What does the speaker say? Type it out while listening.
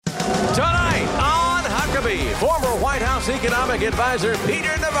former White House economic advisor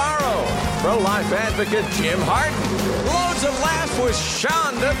Peter Navarro, pro-life advocate Jim Harden, loads of laughs with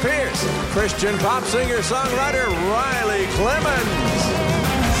Shonda Pierce, Christian pop singer-songwriter Riley Clemmons.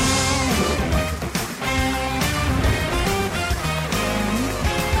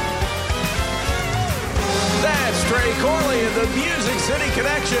 That's Trey Corley of the Music City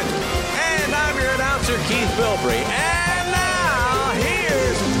Connection. And I'm your announcer, Keith Bilbrey. And now,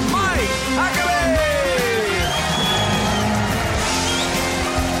 here's Mike Huckabee.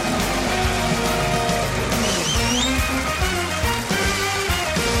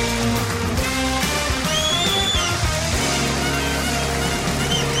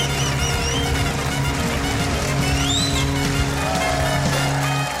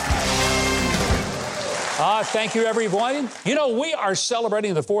 Thank you, everyone. You know, we are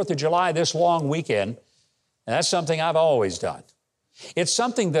celebrating the 4th of July this long weekend, and that's something I've always done. It's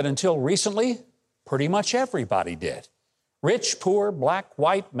something that until recently, pretty much everybody did. Rich, poor, black,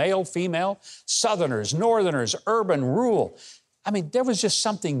 white, male, female, Southerners, Northerners, urban, rural. I mean, there was just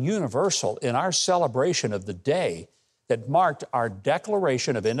something universal in our celebration of the day that marked our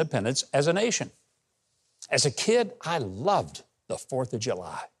Declaration of Independence as a nation. As a kid, I loved the 4th of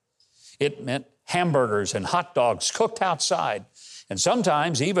July. It meant hamburgers and hot dogs cooked outside, and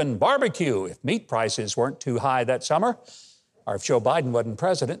sometimes even barbecue if meat prices weren't too high that summer, or if Joe Biden wasn't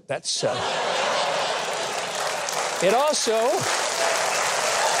president. That's It also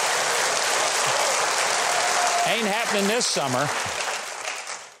ain't happening this summer.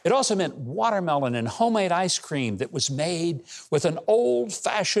 It also meant watermelon and homemade ice cream that was made with an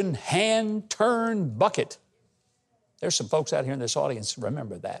old-fashioned hand-turned bucket. There's some folks out here in this audience who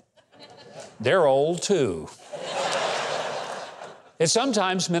remember that. They're old, too. It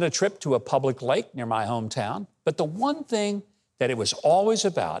sometimes meant a trip to a public lake near my hometown, but the one thing that it was always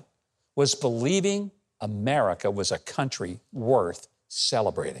about was believing America was a country worth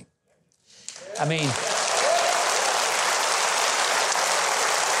celebrating. I mean,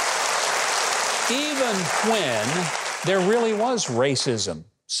 even when there really was racism,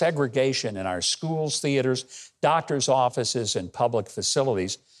 segregation in our schools, theaters, doctors' offices, and public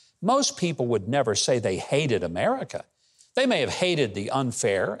facilities, most people would never say they hated America. They may have hated the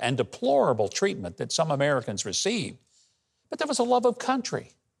unfair and deplorable treatment that some Americans received, but there was a love of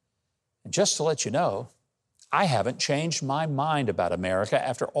country. And just to let you know, I haven't changed my mind about America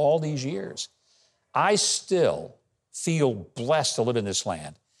after all these years. I still feel blessed to live in this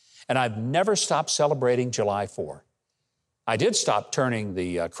land, and I've never stopped celebrating July 4th. I did stop turning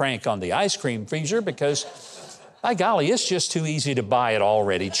the crank on the ice cream freezer because, by golly, it's just too easy to buy it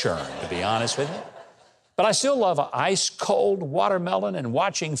already churned, to be honest with you. But I still love ice-cold watermelon and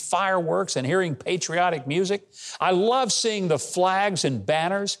watching fireworks and hearing patriotic music. I love seeing the flags and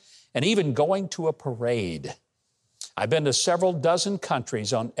banners and even going to a parade. I've been to several dozen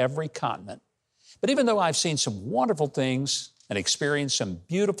countries on every continent. But even though I've seen some wonderful things and experienced some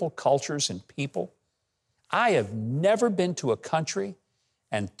beautiful cultures and people, I have never been to a country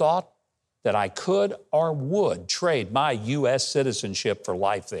and thought that I could or would trade my U.S. citizenship for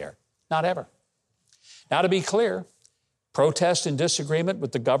life there. Not ever. Now, to be clear, protest and disagreement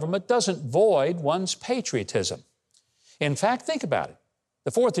with the government doesn't void one's patriotism. In fact, think about it.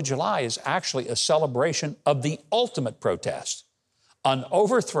 The 4th of July is actually a celebration of the ultimate protest, an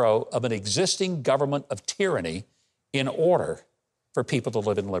overthrow of an existing government of tyranny in order for people to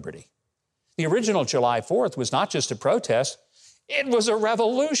live in liberty. The original July 4th was not just a protest, it was a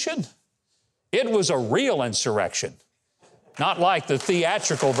revolution. It was a real insurrection, not like the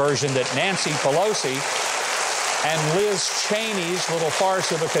theatrical version that Nancy Pelosi and Liz Cheney's little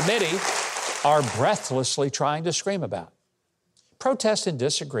farce of a committee are breathlessly trying to scream about. Protest and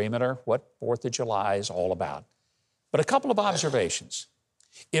disagreement are what 4th of July is all about. But a couple of observations.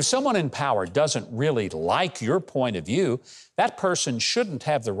 If someone in power doesn't really like your point of view, that person shouldn't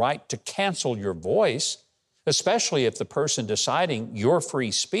have the right to cancel your voice, especially if the person deciding your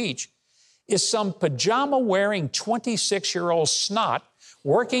free speech is some pajama-wearing 26-year-old snot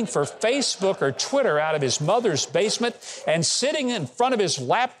working for Facebook or Twitter out of his mother's basement and sitting in front of his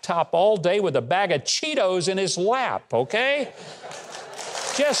laptop all day with a bag of Cheetos in his lap, okay?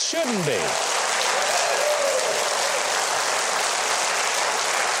 Just shouldn't be.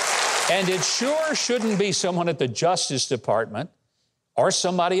 And it sure shouldn't be someone at the Justice Department or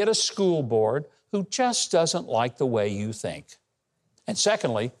somebody at a school board who just doesn't like the way you think. And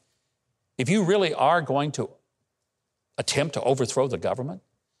secondly, if you really are going to attempt to overthrow the government,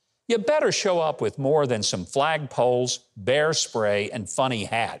 you better show up with more than some flagpoles, bear spray, and funny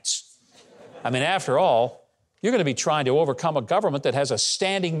hats. I mean, after all, You're going to be trying to overcome a government that has a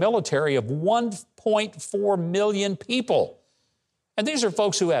standing military of 1.4 million people. And these are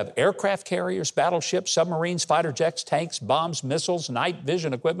folks who have aircraft carriers, battleships, submarines, fighter jets, tanks, bombs, missiles, night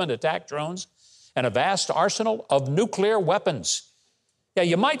vision equipment, attack drones, and a vast arsenal of nuclear weapons. Yeah,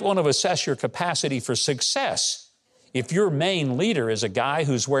 you might want to assess your capacity for success if your main leader is a guy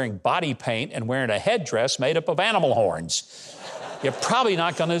who's wearing body paint and wearing a headdress made up of animal horns. You're probably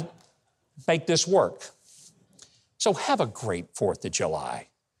not going to make this work. So have a great 4th of July.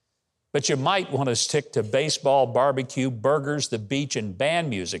 But you might want to stick to baseball, barbecue, burgers, the beach, and band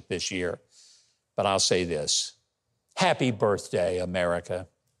music this year. But I'll say this: happy birthday, America.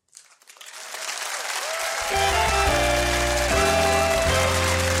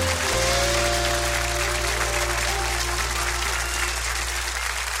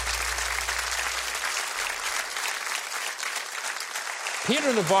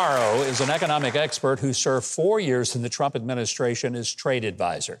 Peter Navarro is an economic expert who served 4 years in the Trump administration as trade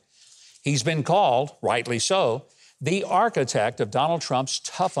advisor. He's been called, rightly so, the architect of Donald Trump's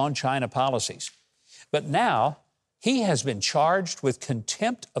tough-on-China policies. But now he has been charged with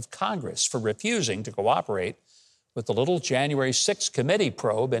contempt of Congress for refusing to cooperate with the little January 6th committee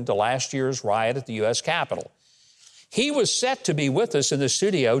probe into last year's riot at the U.S. Capitol. He was set to be with us in the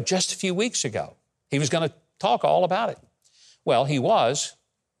studio just a few weeks ago. He was going to talk all about it. Well, he was,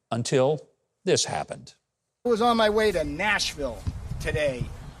 until this happened. I was on my way to Nashville today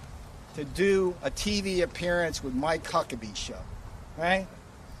to do a TV appearance with Mike Huckabee's show, right?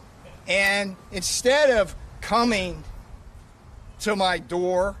 And instead of coming to my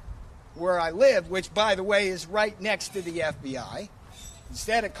door where I live, which, by the way, is right next to the FBI,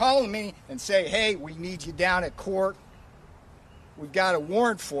 instead of calling me and say, hey, we need you down at court, we've got a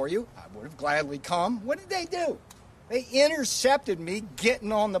warrant for you, I would have gladly come. What did they do? They intercepted me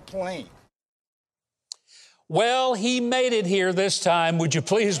getting on the plane. Well, he made it here this time. Would you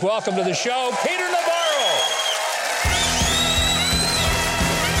please welcome to the show, Peter Navarro?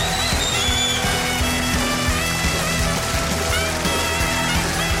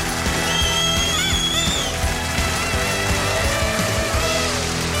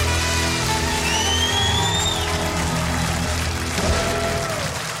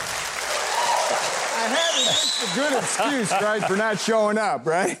 Good excuse, right, for not showing up,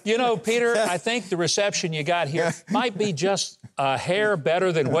 right? You know, Peter, I think the reception you got here might be just a hair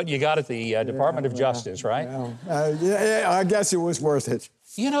better than what you got at the Department of Justice, right? Yeah, I guess it was worth it.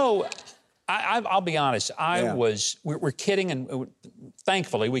 You know, I'll be honest. We're kidding, and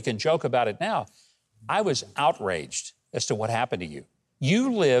thankfully we can joke about it now. I was outraged as to what happened to you.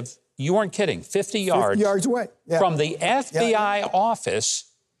 You weren't kidding, 50 yards away from the FBI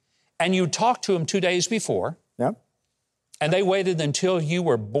office, and you talked to him 2 days before. Yep. And they waited until you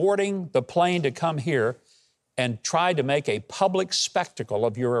were boarding the plane to come here and tried to make a public spectacle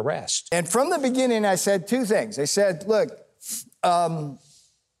of your arrest. And from the beginning, I said two things. I said, look,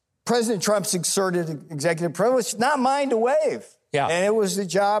 President Trump's exerted executive privilege, not mine to waive. Yeah. And it was the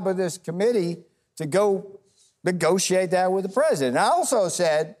job of this committee to go negotiate that with the president. And I also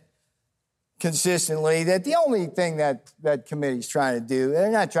said consistently that the only thing that committee's trying to do, they're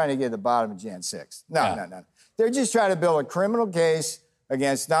not trying to get to the bottom of Jan 6. No. They're just trying to build a criminal case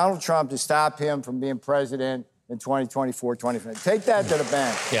against Donald Trump to stop him from being president in 2024, 2025. Take that to the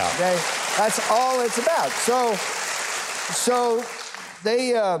bank. Yeah. Okay? That's all it's about. So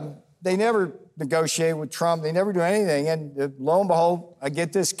they never negotiate with Trump. They never do anything. And lo and behold, I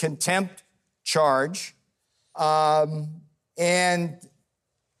get this contempt charge. And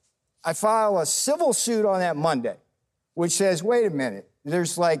I file a civil suit on that Monday, which says, wait a minute, you've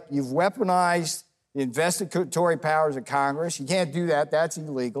weaponized the investigatory powers of Congress. You can't do that. That's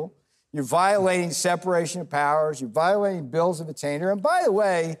illegal. You're violating separation of powers. You're violating bills of attainder. And by the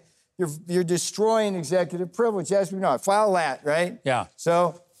way, you're destroying executive privilege. As we know, file that, right? Yeah.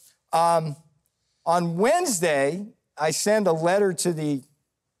 So on Wednesday, I send a letter to the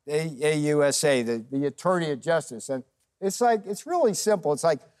AUSA, the Attorney of Justice. And it's really simple. It's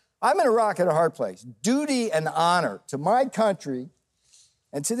like, I'm in a rock and a hard place. Duty and honor to my country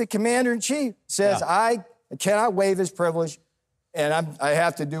and to the commander-in-chief says I cannot waive his privilege, and I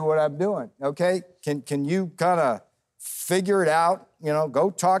have to do what I'm doing, okay? Can you kind of figure it out? You know, go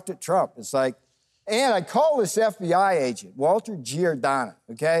talk to Trump. It's like, and I call this FBI agent, Walter Giordano,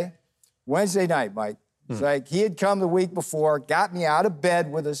 okay? Wednesday night, Mike. It's like he had come the week before, got me out of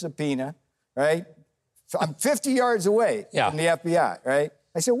bed with a subpoena, right? I'm 50 yards away from the FBI, right?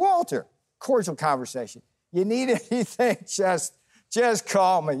 I said, Walter, cordial conversation. You need anything, just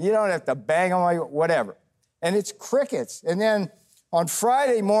call me. You don't have to bang on my, whatever. And it's crickets. And then on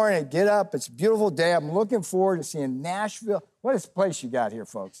Friday morning, I get up. It's a beautiful day. I'm looking forward to seeing Nashville. What is the place you got here,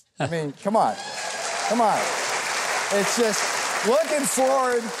 folks? I mean, come on. Come on. It's just looking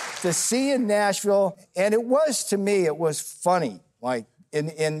forward to seeing Nashville. And it was, to me, it was funny, like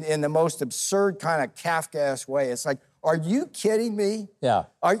in the most absurd kind of Kafkaesque way. It's like, are you kidding me? Yeah.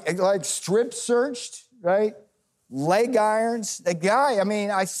 Like strip searched, right? Leg irons. The guy, I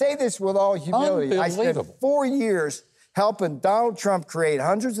mean, I say this with all humility. I spent 4 years helping Donald Trump create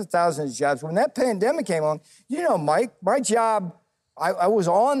hundreds of thousands of jobs. When that pandemic came along, you know, Mike, my job, I was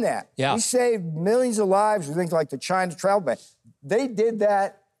on that. Yeah. We saved millions of lives with things like the China travel ban. They did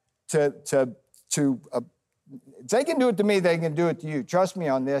that if they can do it to me, they can do it to you. Trust me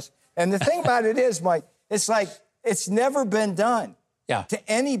on this. And the thing about it is, Mike, it's like it's never been done to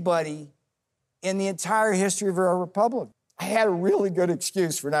anybody in the entire history of our republic. I had a really good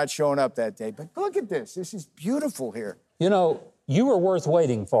excuse for not showing up that day. But look at this. This is beautiful here. You know, you were worth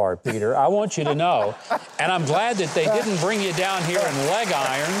waiting for, Peter. I want you to know. And I'm glad that they didn't bring you down here in leg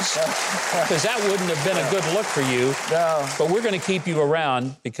irons, because that wouldn't have been a good look for you. No. But we're going to keep you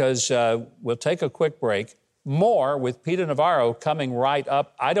around because we'll take a quick break. More with Peter Navarro coming right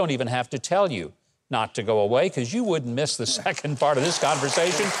up. I don't even have to tell you not to go away, because you wouldn't miss the second part of this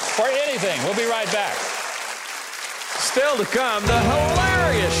conversation for anything. We'll be right back. Still to come, the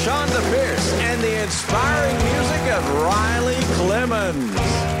hilarious Shonda Pierce and the inspiring music of Riley Clemmons.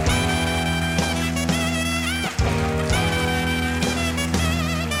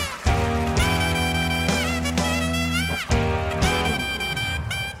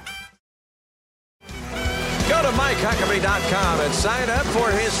 Go to MikeHuckabee.com and sign up for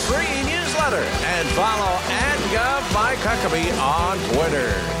his free newsletter and follow @GovMikeHuckabee on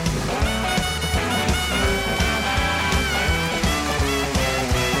Twitter.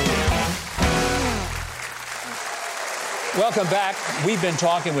 Welcome back. We've been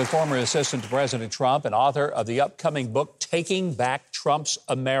talking with former Assistant to President Trump and author of the upcoming book, Taking Back Trump's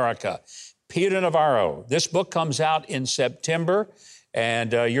America, Peter Navarro. This book comes out in September,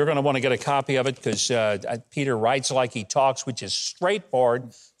 and you're going to want to get a copy of it because Peter writes like he talks, which is straightforward.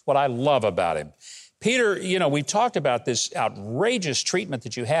 It's what I love about him. Peter, you know, we talked about this outrageous treatment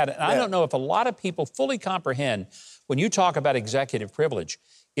that you had, and I don't know if a lot of people fully comprehend when you talk about executive privilege.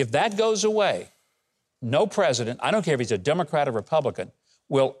 If that goes away, no president, I don't care if he's a Democrat or Republican,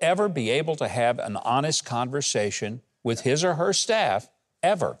 will ever be able to have an honest conversation with his or her staff,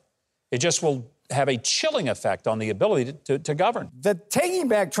 ever. It just will have a chilling effect on the ability to govern. The Taking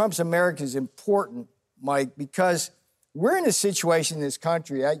Back Trump's America is important, Mike, because we're in a situation in this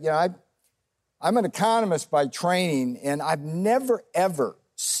country. I'm an economist by training, and I've never, ever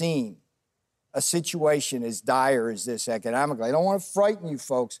seen a situation as dire as this economically. I don't want to frighten you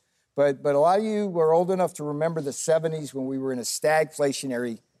folks, but a lot of you were old enough to remember the 70s when we were in a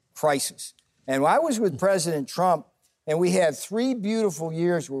stagflationary crisis. And I was with President Trump, and we had 3 beautiful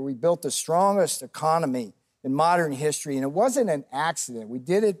years where we built the strongest economy in modern history. And it wasn't an accident. We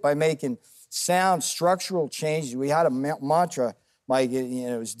did it by making sound structural changes. We had a mantra, like,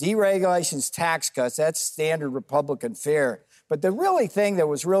 it was deregulations, tax cuts. That's standard Republican fare. But the really thing that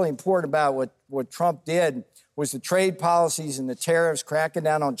was really important about what Trump did was the trade policies and the tariffs, cracking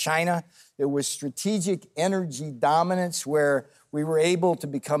down on China. It was strategic energy dominance, where we were able to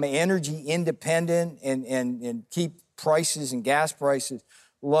become energy independent and keep prices and gas prices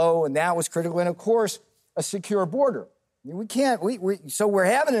low, and that was critical. And of course, a secure border. We can't. So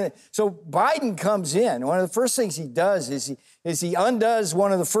Biden comes in. One of the first things he does is he undoes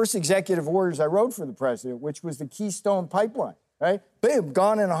one of the first executive orders I wrote for the president, which was the Keystone Pipeline. Right? Boom,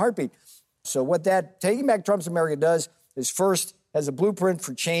 gone in a heartbeat. So what that Taking Back Trump's America does is first has a blueprint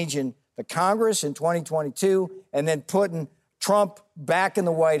for changing the Congress in 2022, and then putting Trump back in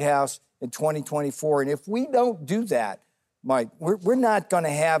the White House in 2024. And if we don't do that, Mike, we're not going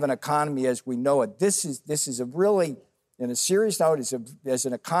to have an economy as we know it. This is a really, in a serious note, as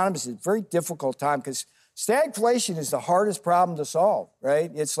an economist, it's a very difficult time, because stagflation is the hardest problem to solve,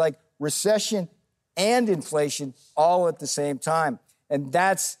 right? It's like recession and inflation all at the same time. And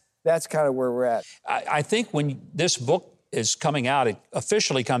that's kind of where we're at. I think when this book is coming out, it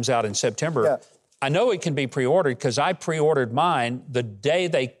officially comes out in September. Yeah. I know it can be pre-ordered, because I pre-ordered mine the day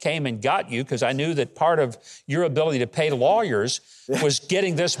they came and got you, because I knew that part of your ability to pay lawyers was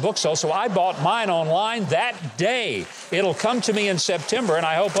getting this book sold. So I bought mine online that day. It'll come to me in September, and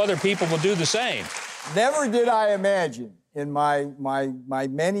I hope other people will do the same. Never did I imagine in my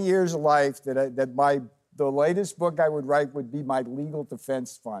many years of life that the latest book I would write would be my legal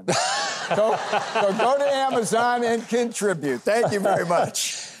defense fund. So go to Amazon and contribute. Thank you very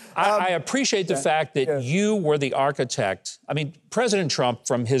much. I appreciate the fact that you were the architect. I mean, President Trump,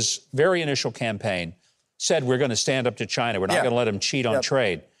 from his very initial campaign, said we're going to stand up to China. We're not going to let them cheat on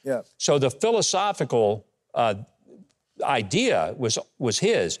trade. Yeah. So the philosophical idea was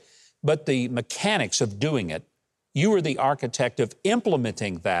his, but the mechanics of doing it, you were the architect of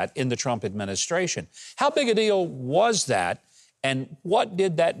implementing that in the Trump administration. How big a deal was that, and what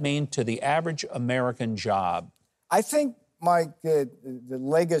did that mean to the average American job? I think, Mike, the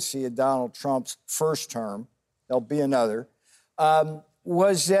legacy of Donald Trump's first term, there'll be another,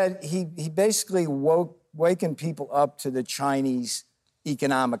 was that he basically waking people up to the Chinese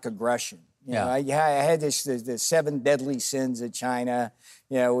economic aggression. You know, I had the 7 deadly sins of China.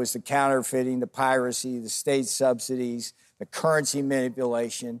 You know, it was the counterfeiting, the piracy, the state subsidies, the currency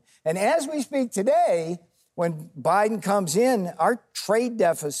manipulation. And as we speak today, when Biden comes in, our trade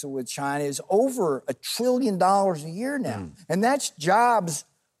deficit with China is over $1 trillion a year now. And that's jobs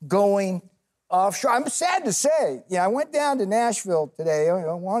going offshore. I'm sad to say, I went down to Nashville today.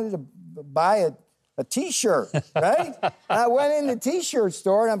 I wanted to buy a T-shirt, right? I went in the T-shirt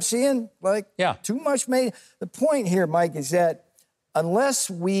store and I'm seeing too much made. The point here, Mike, is that unless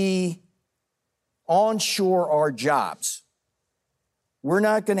we onshore our jobs, we're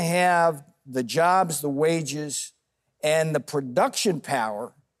not going to have the jobs, the wages, and the production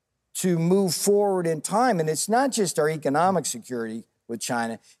power to move forward in time. And it's not just our economic security with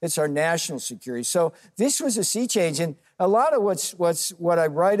China, it's our national security. So this was a sea change. And a lot of what I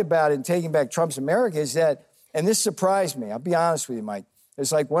write about in Taking Back Trump's America is that, and this surprised me, I'll be honest with you, Mike,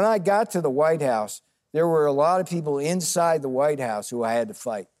 it's like when I got to the White House, there were a lot of people inside the White House who I had to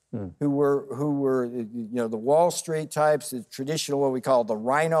fight, who were the Wall Street types, the traditional, what we call the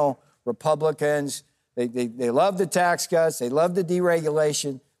rhino Republicans. They love the tax cuts, they love the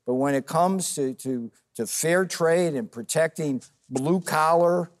deregulation, but when it comes to fair trade and protecting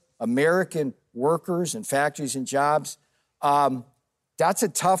blue-collar American workers and factories and jobs, that's a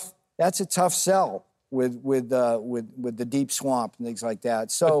tough sell with the deep swamp and things like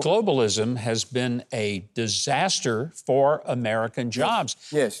that. So but globalism has been a disaster for American jobs.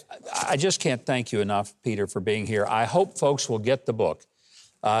 Yes. I just can't thank you enough, Peter, for being here. I hope folks will get the book,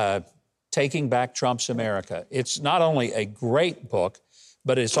 Taking Back Trump's America. It's not only a great book,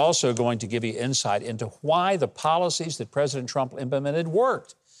 but it's also going to give you insight into why the policies that President Trump implemented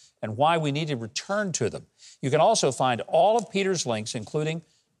worked and why we need to return to them. You can also find all of Peter's links, including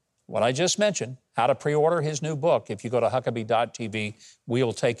what I just mentioned, how to pre-order his new book. If you go to Huckabee.tv,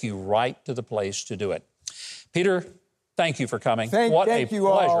 we'll take you right to the place to do it. Peter, thank you for coming. Thank you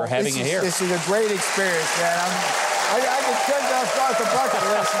pleasure all. having you here. This is a great experience, man. I can check off the bucket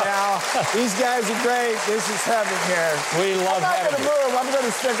list now. These guys are great. This is heaven here. We love having you. I'm not going to move. I'm going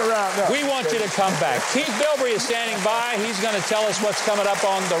to stick around. No. We want you to come back. Keith Bilbrey is standing by. He's going to tell us what's coming up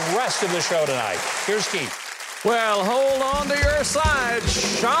on the rest of the show tonight. Here's Keith. Well, hold on to your side.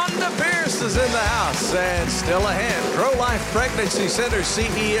 Shonda Pierce is in the house. And still ahead, Pro-Life Pregnancy Center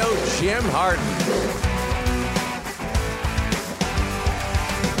CEO Jim Harden.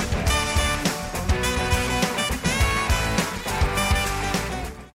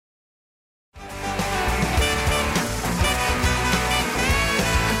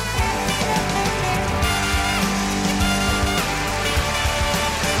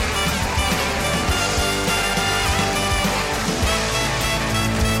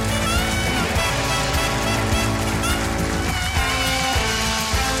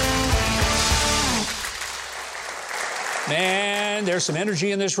 Man, there's some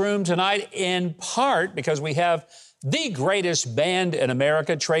energy in this room tonight, in part because we have the greatest band in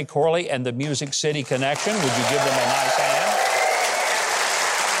America, Trey Corley and the Music City Connection. Would you give them a nice hand?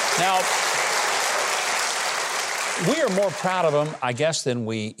 Now, we are more proud of them, I guess, than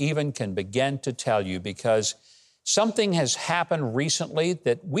we even can begin to tell you, because something has happened recently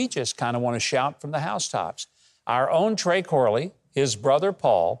that we just kind of want to shout from the housetops. Our own Trey Corley, his brother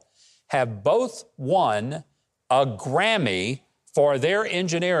Paul, have both won a Grammy for their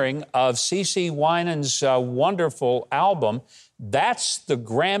engineering of CeCe Winans' wonderful album. That's the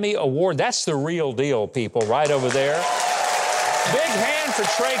Grammy Award. That's the real deal, people, right over there. Big hand for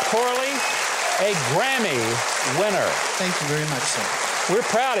Trey Corley, a Grammy winner. Thank you very much, sir. We're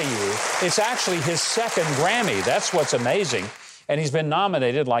proud of you. It's actually his second Grammy. That's what's amazing. And he's been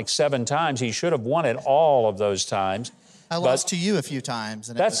nominated like 7 times. He should have won it all of those times. I lost to you a few times.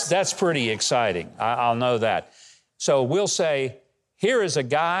 And that's pretty exciting. I'll know that. So we'll say, here is a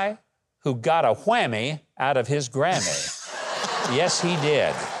guy who got a whammy out of his Grammy. Yes, he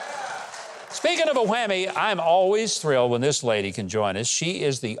did. Speaking of a whammy, I'm always thrilled when this lady can join us. She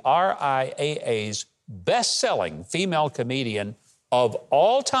is the RIAA's best-selling female comedian, of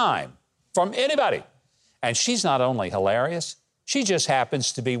all time from anybody. And she's not only hilarious, she just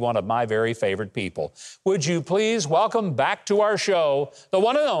happens to be one of my very favorite people. Would you please welcome back to our show the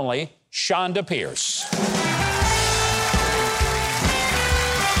one and only Chonda Pierce.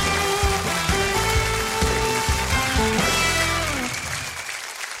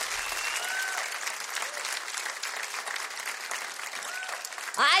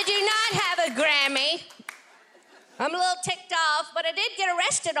 I do not have a Grammy. I'm a little ticked off, but I did get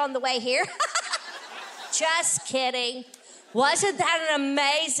arrested on the way here. Just kidding. Wasn't that an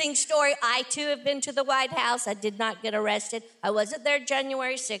amazing story? I, too, have been to the White House. I did not get arrested. I wasn't there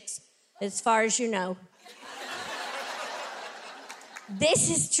January 6th, as far as you know. This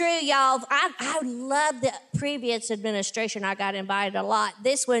is true, y'all. I love the previous administration. I got invited a lot.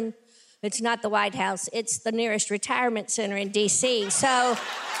 This one, it's not the White House. It's the nearest retirement center in D.C. So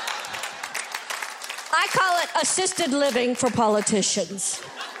I call it assisted living for politicians.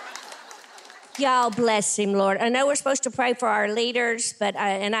 Y'all bless him, Lord. I know we're supposed to pray for our leaders, but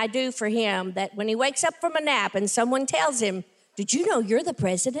I do for him, that when he wakes up from a nap and someone tells him, "Did you know you're the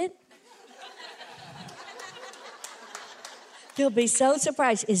president?" He'll be so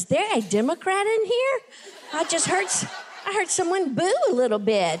surprised. Is there a Democrat in here? I heard someone boo a little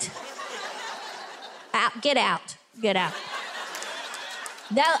bit. Get out.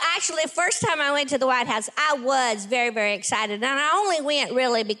 No, actually, the first time I went to the White House, I was very, very excited. And I only went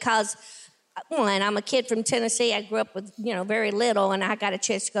really because, one, I'm a kid from Tennessee. I grew up with, very little, and I got a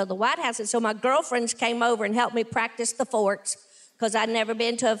chance to go to the White House. And so my girlfriends came over and helped me practice the forks because I'd never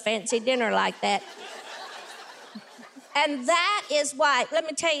been to a fancy dinner like that. And that is why, let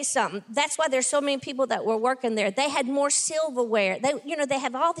me tell you something, that's why there's so many people that were working there. They had more silverware. They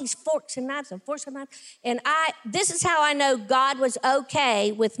have all these forks and knives. And this is how I know God was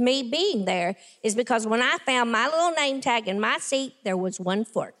okay with me being there, is because when I found my little name tag in my seat, there was one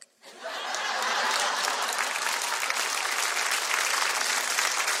fork.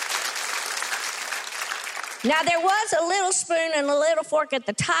 Now, there was a little spoon and a little fork at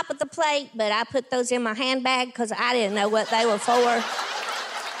the top of the plate, but I put those in my handbag because I didn't know what they were for.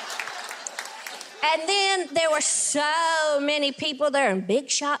 And then there were so many people there, and big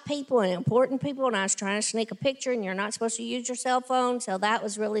shot people and important people, and I was trying to sneak a picture, and you're not supposed to use your cell phone, so that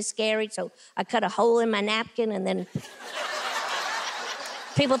was really scary. So I cut a hole in my napkin, and then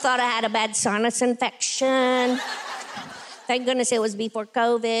people thought I had a bad sinus infection. Thank goodness it was before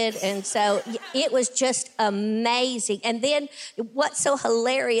COVID. And so it was just amazing. And then what's so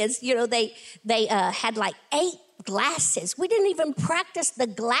hilarious, they had like 8 glasses. We didn't even practice the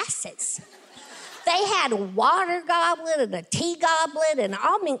glasses. They had a water goblet and a tea goblet and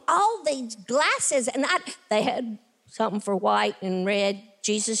all these glasses. And they had something for white and red,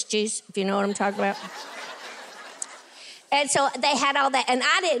 Jesus juice, if you know what I'm talking about. And so they had all that, and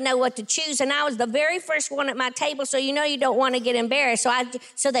I didn't know what to choose, and I was the very first one at my table, so you don't want to get embarrassed.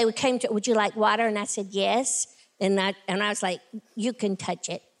 So they came to, "Would you like water?" And I said, "Yes." And I was like, "You can touch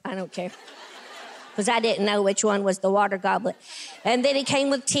it. I don't care." Because I didn't know which one was the water goblet. And then he came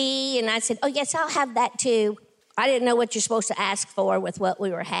with tea, and I said, "Oh, yes, I'll have that too." I didn't know what you're supposed to ask for with what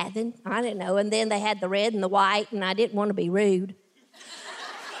we were having. I didn't know. And then they had the red and the white, and I didn't want to be rude.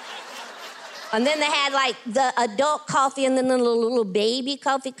 And then they had like the adult coffee and then the little baby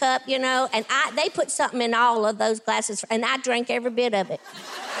coffee cup, and they put something in all of those glasses, and I drank every bit of it.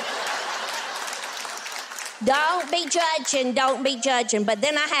 Don't be judging. But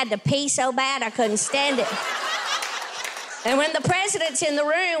then I had to pee so bad I couldn't stand it. And when the president's in the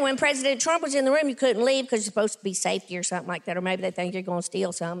room, when President Trump was in the room, you couldn't leave because you're supposed to be safety or something like that, or maybe they think you're going to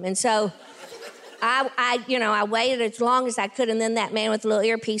steal something. And so I waited as long as I could, and then that man with the little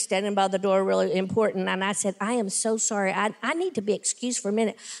earpiece standing by the door, really important, and I said, "I am so sorry. I need to be excused for a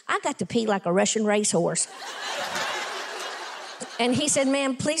minute. I got to pee like a Russian racehorse." And he said,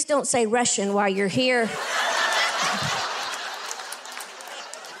 "Ma'am, please don't say Russian while you're here."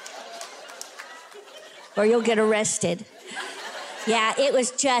 Or you'll get arrested. Yeah, it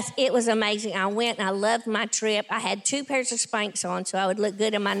was amazing. I went and I loved my trip. I had 2 pairs of Spanx on so I would look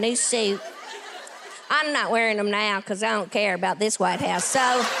good in my new suit. I'm not wearing them now because I don't care about this White House.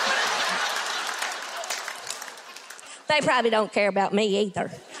 So they probably don't care about me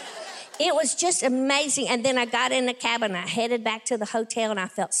either. It was just amazing. And then I got in the cab and I headed back to the hotel, and I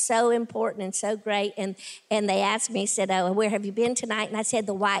felt so important and so great. And they asked me, said, "Oh, where have you been tonight?" And I said,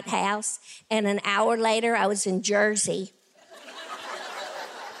 "The White House." And an hour later, I was in Jersey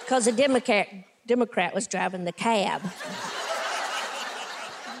because a Democrat was driving the cab.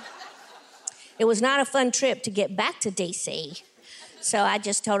 It was not a fun trip to get back to D.C. So I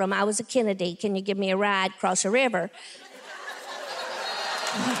just told him I was a Kennedy. Can you give me a ride across the river?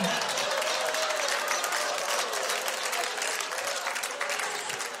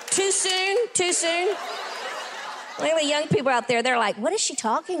 Too soon? Look at the young people out there. They're like, what is she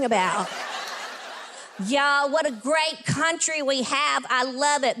talking about? Y'all, what a great country we have. I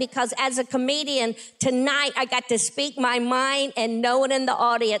love it because as a comedian, tonight I got to speak my mind and no one in the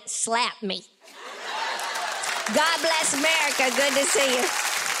audience slapped me. God bless America. Good to see you.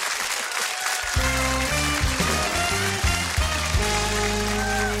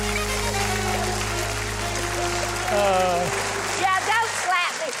 Yeah, don't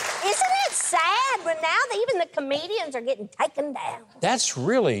slap me. Isn't it sad when now even the comedians are getting taken down? That's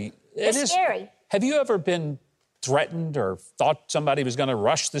really... It's scary. Have you ever been threatened or thought somebody was going to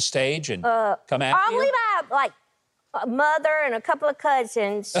rush the stage and come after you? Only by, like, a mother and a couple of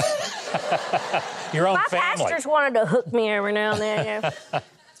cousins. Your own My family. pastors wanted to hook me every now and then. Yeah.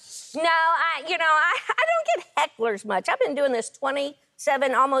 No, I don't get hecklers much. I've been doing this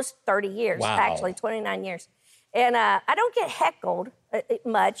 27, almost 30 years, actually, 29 years. And I don't get heckled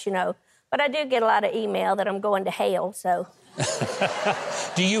much, but I do get a lot of email that I'm going to hell, so...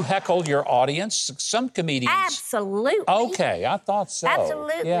 Do you heckle your audience? Some comedians... Absolutely. Okay, I thought so.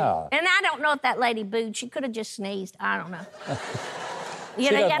 Absolutely. Yeah. And I don't know if that lady booed. She could have just sneezed. I don't know.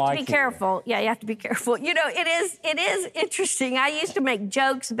 You have to be careful. Yeah, you have to be careful. It is interesting. I used to make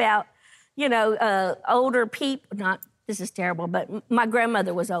jokes about, older people, this is terrible, but my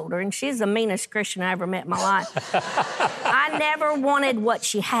grandmother was older, and she's the meanest Christian I ever met in my life. I never wanted what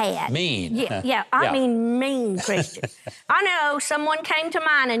she had. Mean. Yeah, I mean mean Christian. I know someone came to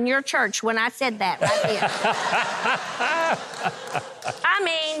mind in your church when I said that right there. I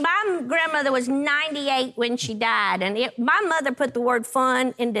mean, my grandmother was 98 when she died, and my mother put the word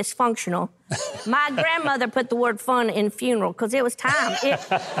fun in dysfunctional. My grandmother put the word fun in funeral, because it was time.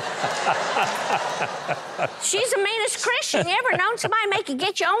 She's the meanest Christian. You ever known somebody make you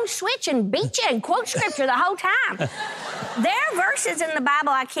get your own switch and beat you and quote scripture the whole time? There are verses in the Bible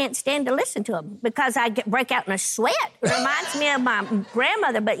I can't stand to listen to them because I break out in a sweat. It reminds me of my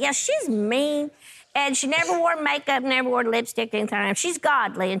grandmother, but yeah, she's mean. And she never wore makeup, never wore lipstick anytime. She's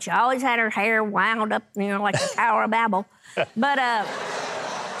godly, and she always had her hair wound up, like the Tower of Babel. But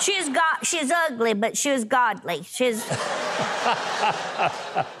she's ugly, but she was godly.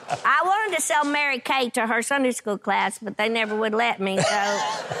 I wanted to sell Mary Kay to her Sunday school class, but they never would let me.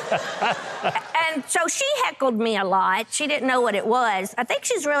 And so she heckled me a lot. She didn't know what it was. I think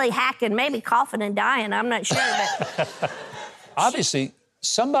she's really hacking, maybe coughing and dying. I'm not sure, but... Obviously...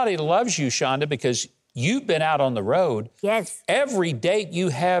 Somebody loves you, Shonda, because you've been out on the road. Yes. Every date you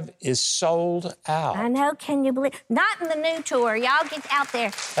have is sold out. I know. Can you believe? Not in the new tour. Y'all get out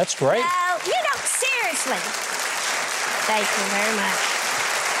there. That's great. No, seriously. Thank you very much.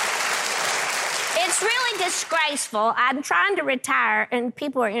 It's really disgraceful. I'm trying to retire, and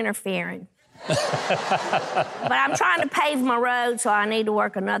people are interfering. But I'm trying to pave my road, so I need to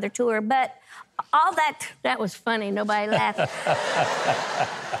work another tour. But... all that was funny. Nobody laughed. But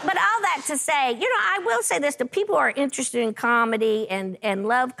all that to say, I will say this to people who are interested in comedy and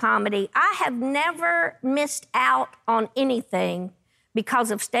love comedy. I have never missed out on anything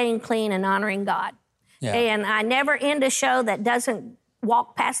because of staying clean and honoring God. Yeah. And I never end a show that doesn't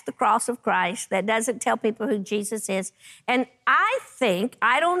walk past the cross of Christ, that doesn't tell people who Jesus is. And I think,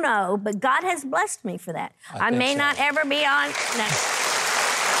 I don't know, but God has blessed me for that. I may not ever be on... No.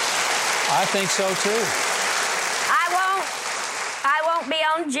 I think so, too. I won't be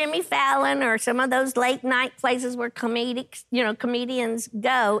on Jimmy Fallon or some of those late night places where comedians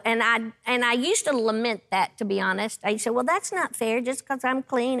go. And I used to lament that, to be honest. I said, well, that's not fair just because I'm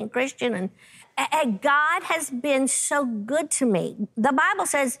clean and Christian. And God has been so good to me. The Bible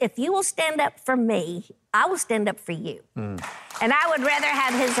says, if you will stand up for me, I will stand up for you. And I would rather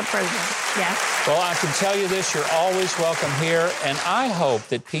have his approval. Yeah. Well, I can tell you this, you're always welcome here. And I hope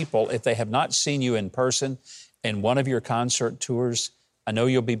that people, if they have not seen you in person in one of your concert tours, I know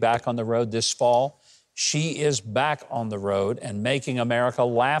you'll be back on the road this fall. She is back on the road and making America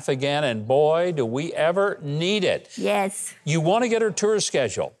laugh again. And boy, do we ever need it. Yes. You want to get her tour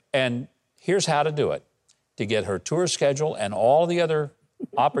schedule. And here's how to do it. To get her tour schedule and all the other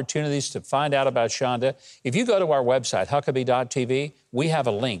opportunities to find out about Shonda, if you go to our website, Huckabee.tv, we have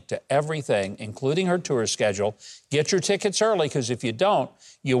a link to everything, including her tour schedule. Get your tickets early, because if you don't,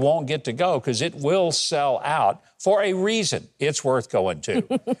 you won't get to go, because it will sell out for a reason. It's worth going to.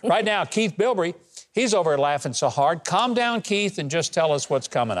 Right now, Keith Bilbrey, he's over at Laughing So Hard. Calm down, Keith, and just tell us what's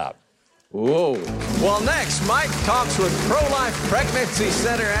coming up. Whoa. Well, next, Mike talks with Pro-Life Pregnancy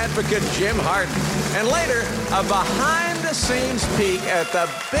Center advocate Jim Harden. And later, a behind-the-scenes peek at the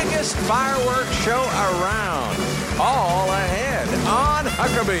biggest fireworks show around. All ahead on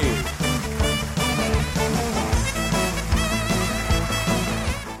Huckabee.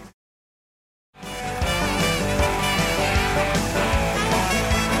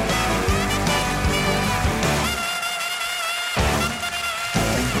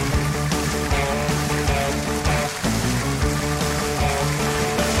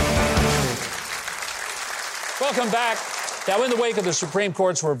 Welcome back. Now, in the wake of the Supreme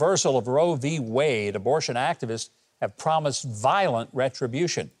Court's reversal of Roe v. Wade, abortion activists have promised violent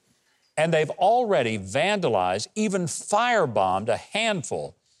retribution. And they've already vandalized, even firebombed a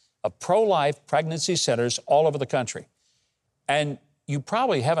handful of pro-life pregnancy centers all over the country. And you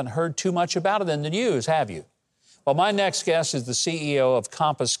probably haven't heard too much about it in the news, have you? Well, my next guest is the CEO of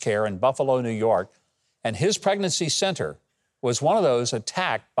Compass Care in Buffalo, New York, and his pregnancy center was one of those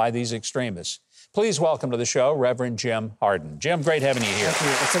attacked by these extremists. Please welcome to the show, Reverend Jim Harden. Jim, great having you here. Thank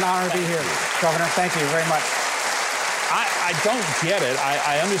you. It's an honor to be here, Governor. Thank you very much. I don't get it.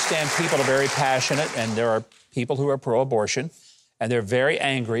 I understand people are very passionate, and there are people who are pro-abortion, and they're very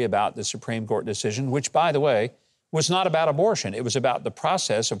angry about the Supreme Court decision, which, by the way, was not about abortion. It was about the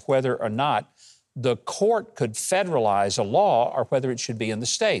process of whether or not the court could federalize a law or whether it should be in the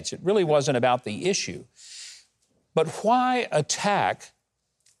states. It really wasn't about the issue. But why attack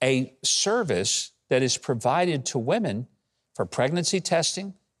a service that is provided to women for pregnancy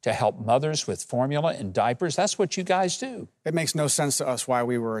testing, to help mothers with formula and diapers? That's what you guys do. It makes no sense to us why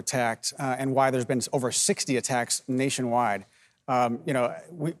we were attacked and why there's been over 60 attacks nationwide.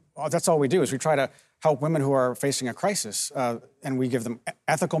 That's all we do is we try to help women who are facing a crisis, and we give them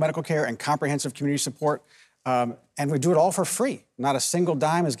ethical medical care and comprehensive community support, and we do it all for free. Not a single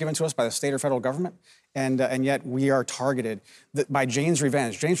dime is given to us by the state or federal government, and yet we are targeted by Jane's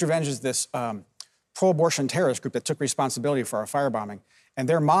Revenge. Jane's Revenge is this pro-abortion terrorist group that took responsibility for our firebombing, and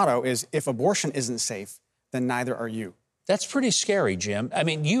their motto is, if abortion isn't safe, then neither are you. That's pretty scary, Jim. I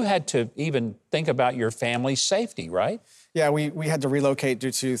mean, you had to even think about your family's safety, right? Yeah, we had to relocate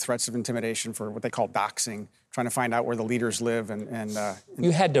due to threats of intimidation for what they call doxing, trying to find out where the leaders live.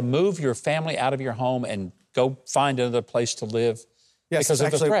 You had to move your family out of your home and go find another place to live because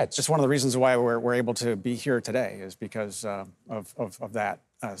of the threats. It's one of the reasons why we're able to be here today is because of that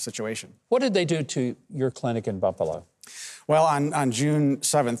situation. What did they do to your clinic in Buffalo? Well, on June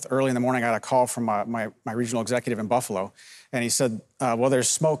 7th, early in the morning, I got a call from my regional executive in Buffalo, and he said, well, there's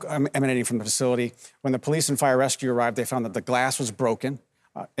smoke emanating from the facility. When the police and fire rescue arrived, they found that the glass was broken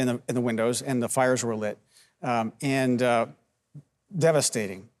in the windows and the fires were lit.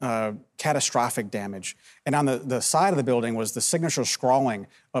 Devastating, catastrophic damage. And on the side of the building was the signature scrawling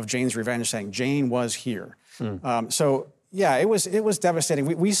of Jane's Revenge saying, Jane was here. Yeah, it was devastating.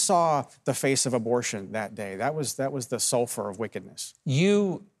 We saw the face of abortion that day. That was the sulfur of wickedness.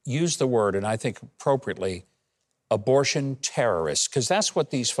 You used the word, and I think appropriately, abortion terrorists, because that's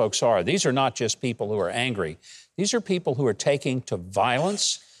what these folks are. These are not just people who are angry. These are people who are taking to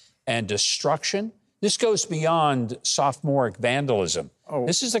violence and destruction. This goes beyond sophomoric vandalism. Oh.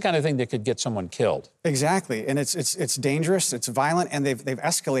 This is the kind of thing that could get someone killed. Exactly, and it's dangerous, it's violent, and they've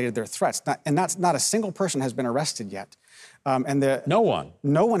escalated their threats. Not a single person has been arrested yet. No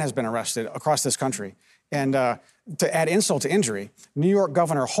one has been arrested across this country. And to add insult to injury, New York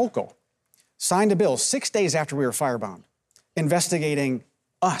Governor Hochul signed a bill 6 days after we were firebombed, investigating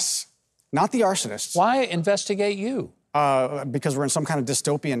us, not the arsonists. Why investigate you? Because we're in some kind of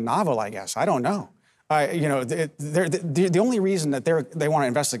dystopian novel, I guess. I don't know. The only reason that they want to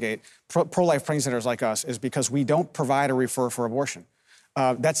investigate pro-life pregnancy centers like us is because we don't provide or refer for abortion.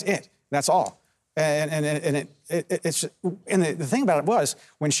 That's it. That's all. And the thing about it was,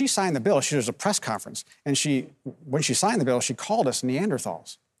 when she signed the bill, there was a press conference, and when she signed the bill, she called us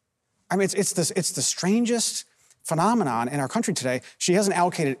Neanderthals. I mean, it's the strangest phenomenon in our country today. She hasn't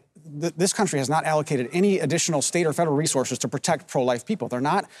allocated. This country has not allocated any additional state or federal resources to protect pro-life people. They're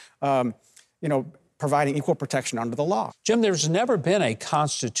not, providing equal protection under the law. Jim, there's never been a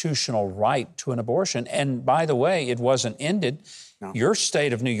constitutional right to an abortion. And by the way, it wasn't ended. No. Your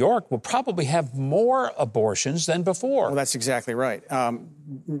state of New York will probably have more abortions than before. Well, that's exactly right.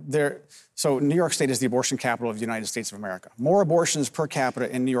 So New York State is the abortion capital of the United States of America. More abortions per capita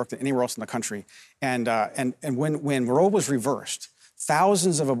in New York than anywhere else in the country. And when Roe was reversed,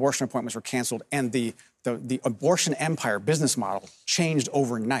 thousands of abortion appointments were canceled, and the abortion empire business model changed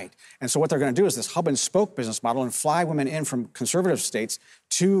overnight. And so what they're going to do is this hub and spoke business model and fly women in from conservative states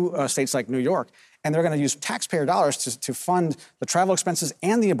to states like New York. And they're going to use taxpayer dollars to fund the travel expenses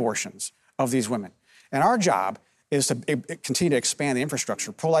and the abortions of these women. And our job is to continue to expand the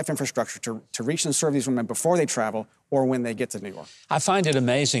infrastructure, pro-life infrastructure, to reach and serve these women before they travel or when they get to New York. I find it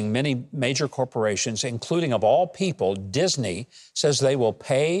amazing. Many major corporations, including of all people, Disney, says they will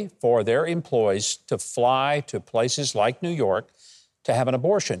pay for their employees to fly to places like New York to have an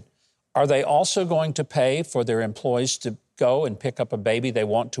abortion. Are they also going to pay for their employees to go and pick up a baby they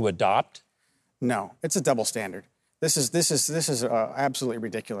want to adopt? No, it's a double standard. This is absolutely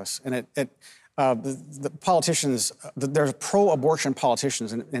ridiculous, and the politicians, there's pro-abortion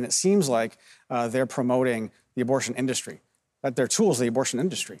politicians, and it seems like they're promoting the abortion industry, that they're tools of the abortion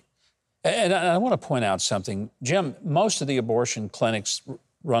industry. And I want to point out something. Jim, most of the abortion clinics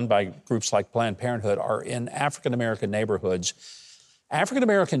run by groups like Planned Parenthood are in African-American neighborhoods.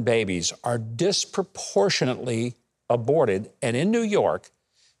 African-American babies are disproportionately aborted, and in New York,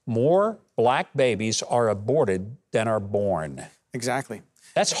 more black babies are aborted than are born. Exactly.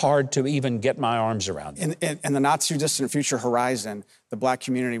 That's hard to even get my arms around. In the not-too-distant future horizon, the black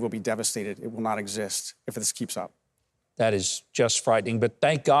community will be devastated. It will not exist if this keeps up. That is just frightening. But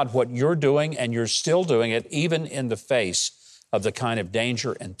thank God what you're doing, and you're still doing it, even in the face of the kind of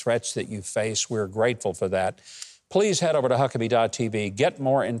danger and threats that you face. We're grateful for that. Please head over to Huckabee.tv. Get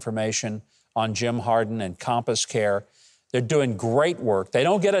more information on Jim Harden and Compass Care. They're doing great work. They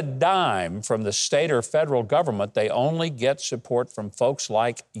don't get a dime from the state or federal government. They only get support from folks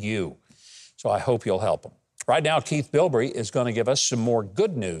like you. So I hope you'll help them. Right now, Keith Bilbrey is going to give us some more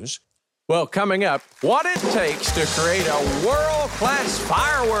good news. Well, coming up, what it takes to create a world-class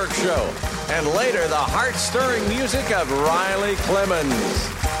fireworks show. And later, the heart-stirring music of Riley Clemmons.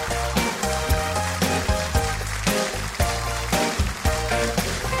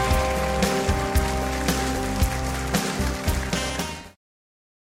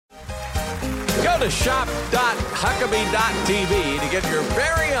 Go to shop.huckabee.tv to get your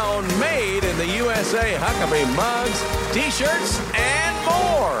very own made in the USA Huckabee mugs, t-shirts, and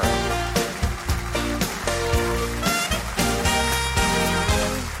more.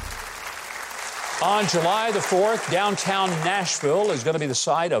 On July the 4th, downtown Nashville is going to be the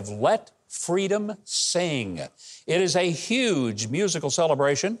site of Let Freedom Sing. It is a huge musical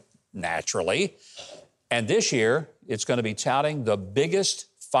celebration, naturally. And this year, it's going to be touting the biggest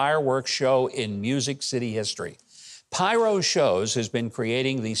fireworks show in Music City history. Pyro Shows has been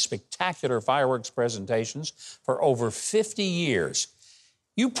creating these spectacular fireworks presentations for over 50 years.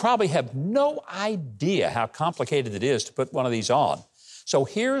 You probably have no idea how complicated it is to put one of these on. So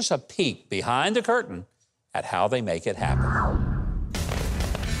here's a peek behind the curtain at how they make it happen.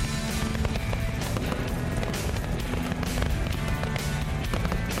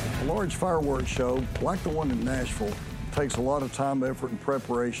 A large fireworks show, like the one in Nashville, takes a lot of time, effort, and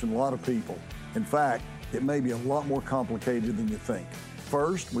preparation, a lot of people. In fact, it may be a lot more complicated than you think.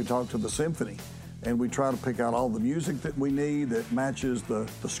 First, we talk to the symphony, and we try to pick out all the music that we need that matches the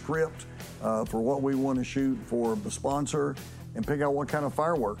script for what we want to shoot for the sponsor, and pick out what kind of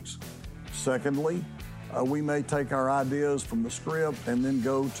fireworks. Secondly, we may take our ideas from the script and then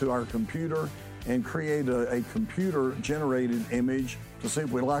go to our computer and create a computer-generated image to see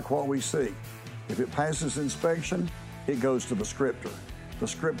if we like what we see. If it passes inspection, it goes to the scripter. The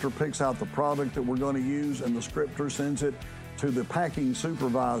scripter picks out the product that we're going to use, and the scripter sends it to the packing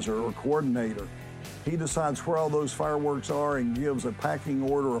supervisor or coordinator. He decides where all those fireworks are and gives a packing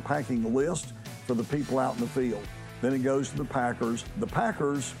order, a packing list for the people out in the field. Then it goes to the packers. The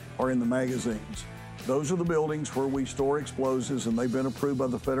packers are in the magazines. Those are the buildings where we store explosives, and they've been approved by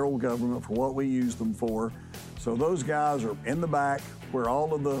the federal government for what we use them for. So those guys are in the back where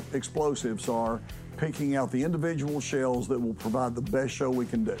all of the explosives are, picking out the individual shells that will provide the best show we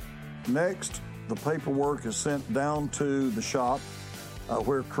can do. Next, the paperwork is sent down to the shop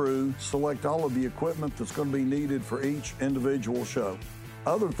where crew select all of the equipment that's going to be needed for each individual show.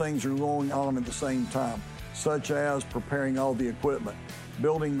 Other things are going on at the same time, such as preparing all the equipment,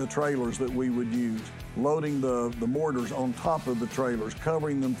 building the trailers that we would use, loading the mortars on top of the trailers,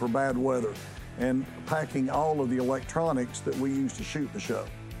 covering them for bad weather, and packing all of the electronics that we use to shoot the show.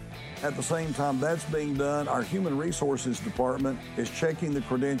 At the same time that's being done, our Human Resources Department is checking the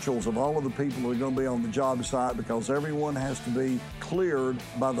credentials of all of the people who are going to be on the job site, because everyone has to be cleared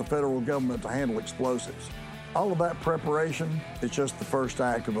by the federal government to handle explosives. All of that preparation is just the first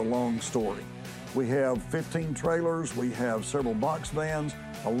act of a long story. We have 15 trailers, we have several box vans,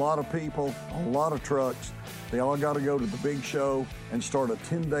 a lot of people, a lot of trucks. They all got to go to the big show and start a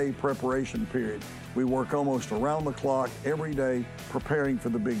 10-day preparation period. We work almost around the clock every day preparing for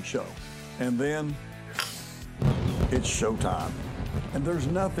the big show. And then it's showtime. And there's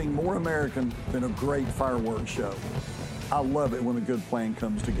nothing more American than a great fireworks show. I love it when a good plan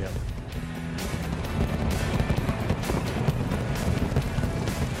comes together.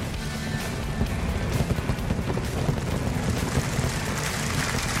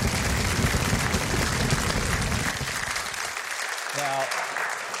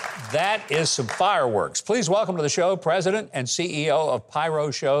 That is some fireworks. Please welcome to the show President and CEO of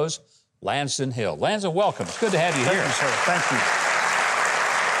Pyro Shows, Lansden Hill. Lansden, welcome. It's good to have you here. Thank you, sir. Thank you.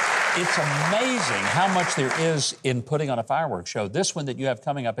 It's amazing how much there is in putting on a fireworks show. This one that you have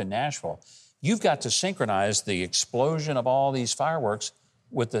coming up in Nashville, you've got to synchronize the explosion of all these fireworks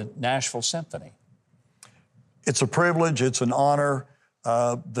with the Nashville Symphony. It's a privilege. It's an honor.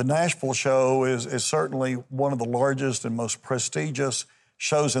 The Nashville show is certainly one of the largest and most prestigious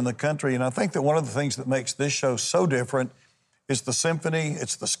shows in the country. And I think that one of the things that makes this show so different is the symphony,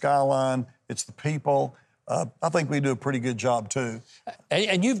 it's the skyline, it's the people. I think we do a pretty good job, too.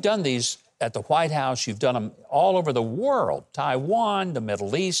 And you've done these at the White House. You've done them all over the world, Taiwan, the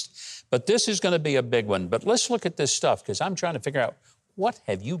Middle East. But this is going to be a big one. But let's look at this stuff, because I'm trying to figure out, what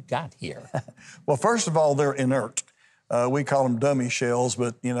have you got here? Well, first of all, they're inert. We call them dummy shells,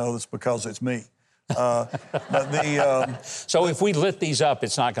 but, you know, it's because it's me. So if we lit these up,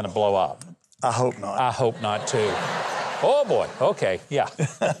 it's not going to blow up? I hope not. I hope not, too. Oh, boy. Okay, yeah.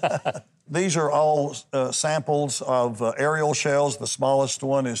 These are all samples of aerial shells. The smallest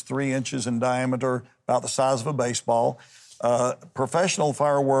one is 3 inches in diameter, about the size of a baseball. Professional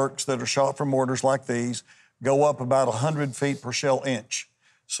fireworks that are shot from mortars like these go up about 100 feet per shell inch.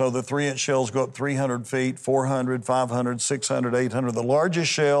 So the 3-inch shells go up 300 feet, 400, 500, 600, 800. The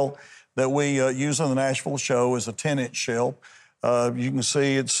largest shell that we use on the Nashville show is a 10-inch shell. You can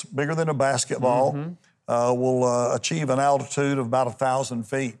see it's bigger than a basketball. Mm-hmm. Will achieve an altitude of about 1,000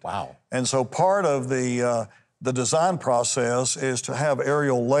 feet. Wow. And so part of the design process is to have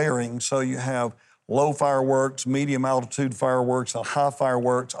aerial layering, so you have low fireworks, medium altitude fireworks, and high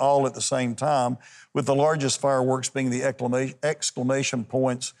fireworks all at the same time, with the largest fireworks being the exclamation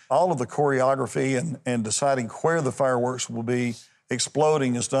points. All of the choreography and deciding where the fireworks will be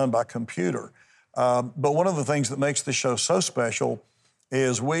exploding is done by computer. But one of the things that makes this show so special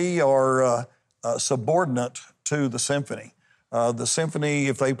is we are subordinate to the symphony. The symphony,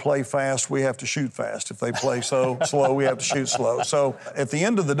 if they play fast, we have to shoot fast. If they play slow, we have to shoot slow. So at the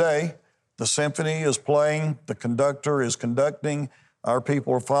end of the day, the symphony is playing, the conductor is conducting, our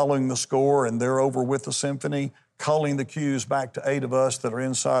people are following the score, and they're over with the symphony, calling the cues back to 8 of us that are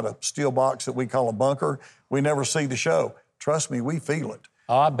inside a steel box that we call a bunker. We never see the show. Trust me, we feel it.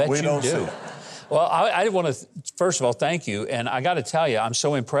 Oh, I bet you don't do. see it. Well, I want to, first of all, thank you. And I got to tell you, I'm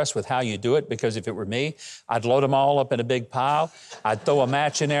so impressed with how you do it, because if it were me, I'd load them all up in a big pile. I'd throw a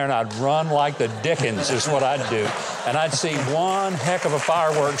match in there and I'd run like the Dickens is what I'd do. And I'd see one heck of a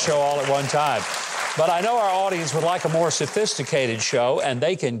fireworks show all at one time. But I know our audience would like a more sophisticated show, and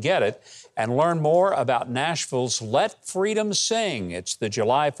they can get it and learn more about Nashville's Let Freedom Sing. It's the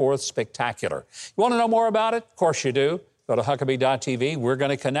July 4th Spectacular. You want to know more about it? Of course you do. Go to Huckabee.tv. We're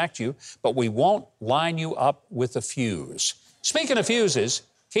going to connect you, but we won't line you up with a fuse. Speaking of fuses,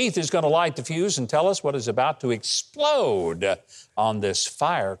 Keith is going to light the fuse and tell us what is about to explode on this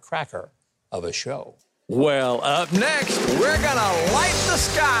firecracker of a show. Well, up next, we're going to light the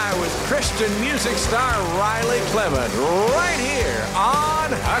sky with Christian music star Riley Clement right here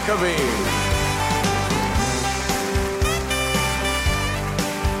on Huckabee.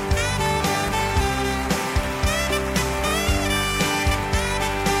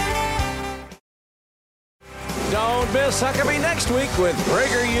 Don't miss Huckabee next week with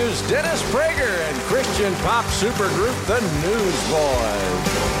PragerU's Dennis Prager and Christian pop supergroup The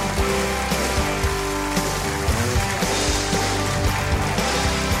Newsboys.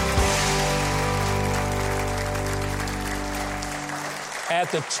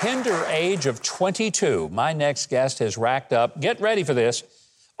 At the tender age of 22, my next guest has racked up, get ready for this,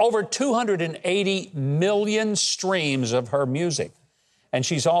 over 280 million streams of her music. And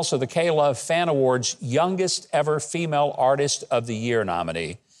she's also the K-Love Fan Awards youngest ever female artist of the year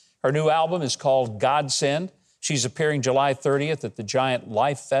nominee. Her new album is called Godsend. She's appearing July 30th at the giant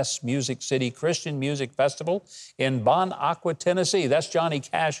Life Fest Music City Christian Music Festival in Bon Aqua, Tennessee. That's Johnny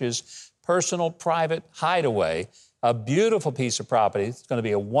Cash's personal private hideaway. A beautiful piece of property. It's going to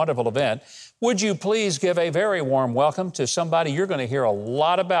be a wonderful event. Would you please give a very warm welcome to somebody you're going to hear a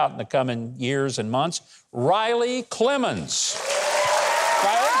lot about in the coming years and months, Riley Clemons.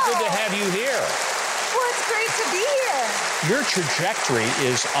 Riley, good to have you here. Well, it's great to be here. Your trajectory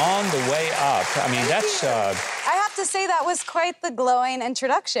is on the way up. I mean, that's... I have to say that was quite the glowing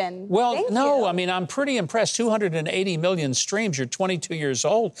introduction. Well, Thank no, you. I mean, I'm pretty impressed. 280 million streams. You're 22 years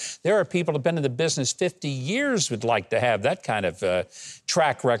old. There are people who have been in the business 50 years would like to have that kind of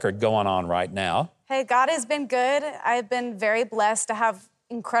track record going on right now. Hey, God has been good. I've been very blessed to have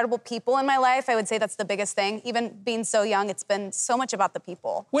incredible people in my life. I would say that's the biggest thing. Even being so young, it's been so much about the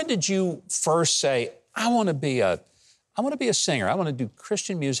people. When did you first say, I want to be a singer. I want to do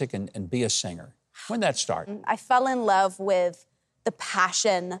Christian music and be a singer? When did that start? I fell in love with the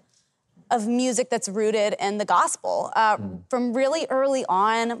passion of music that's rooted in the gospel. From really early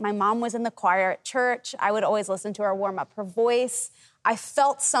on, my mom was in the choir at church. I would always listen to her warm up her voice. I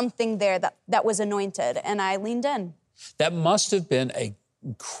felt something there that was anointed, and I leaned in. That must have been an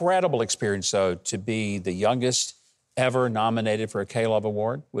incredible experience, though, to be the youngest ever nominated for a K-Love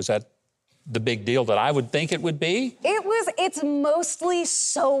Award. Was that the big deal that I would think it would be? It's mostly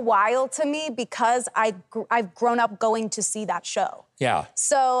so wild to me because I've grown up going to see that show. Yeah.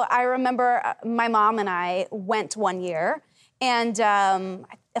 So I remember my mom and I went one year, and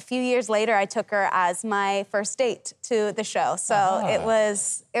a few years later, I took her as my first date to the show. So it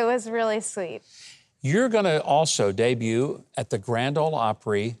was really sweet. You're going to also debut at the Grand Ole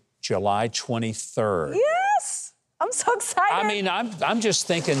Opry July 23rd. Yes! I'm so excited. I mean, I'm just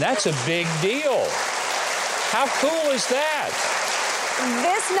thinking that's a big deal. How cool is that?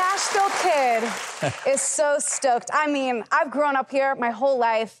 This Nashville kid is so stoked. I mean, I've grown up here my whole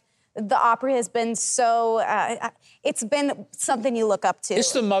life. The Opry has been so, it's been something you look up to.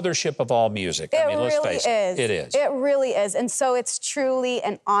 It's the mothership of all music. I mean, let's face it. It is. It really is. And so it's truly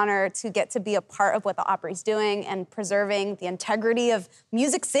an honor to get to be a part of what the Opry's doing and preserving the integrity of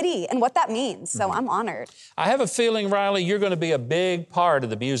Music City and what that means. So I'm honored. I have a feeling, Riley, you're going to be a big part of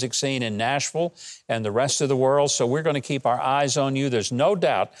the music scene in Nashville and the rest of the world. So we're going to keep our eyes on you. There's no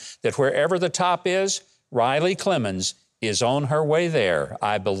doubt that wherever the top is, Riley Clemmons is on her way there.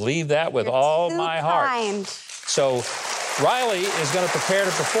 I believe that with all my heart. So Riley is going to prepare to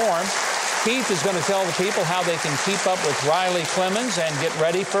perform. Keith is going to tell the people how they can keep up with Riley Clemmons and get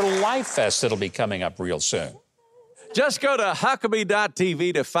ready for Life Fest that'll be coming up real soon. Just go to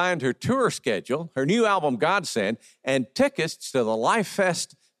Huckabee.tv to find her tour schedule, her new album Godsend, and tickets to the Life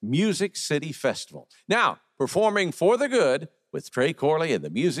Fest Music City Festival. Now, performing For the Good with Trey Corley and the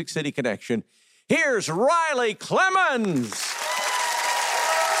Music City Connection, here's Riley Clemmons.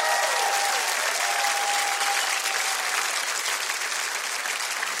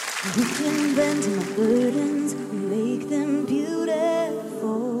 Who can bend my burdens and make them beautiful?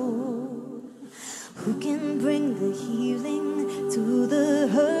 Who can bring the healing to the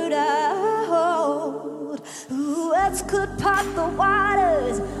hurt I hold? Who else could part the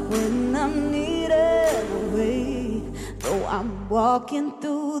waters when I'm needed away? Though I'm walking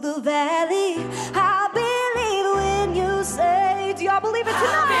through the valley, I believe when you say, do y'all believe it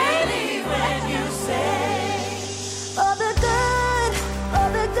tonight? I believe when you say, for the good,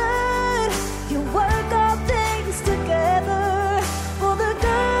 you work all things together. For the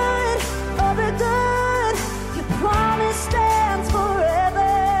good, your promise stands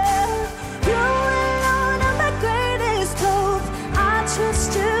forever. You alone are my greatest hope. I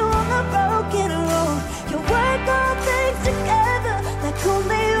trust you on the broken road. You work all things together like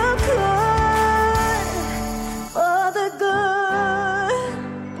only you could. For the good.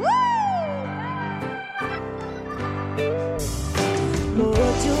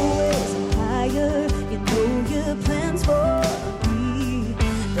 Lord, your ways are higher. You know your plans for me.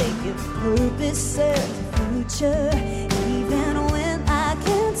 They give purpose and future, even when I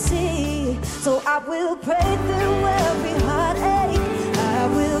can't see. So I will pray through every heartache. I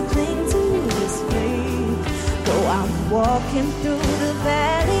will cling to this faith. Though I'm walking through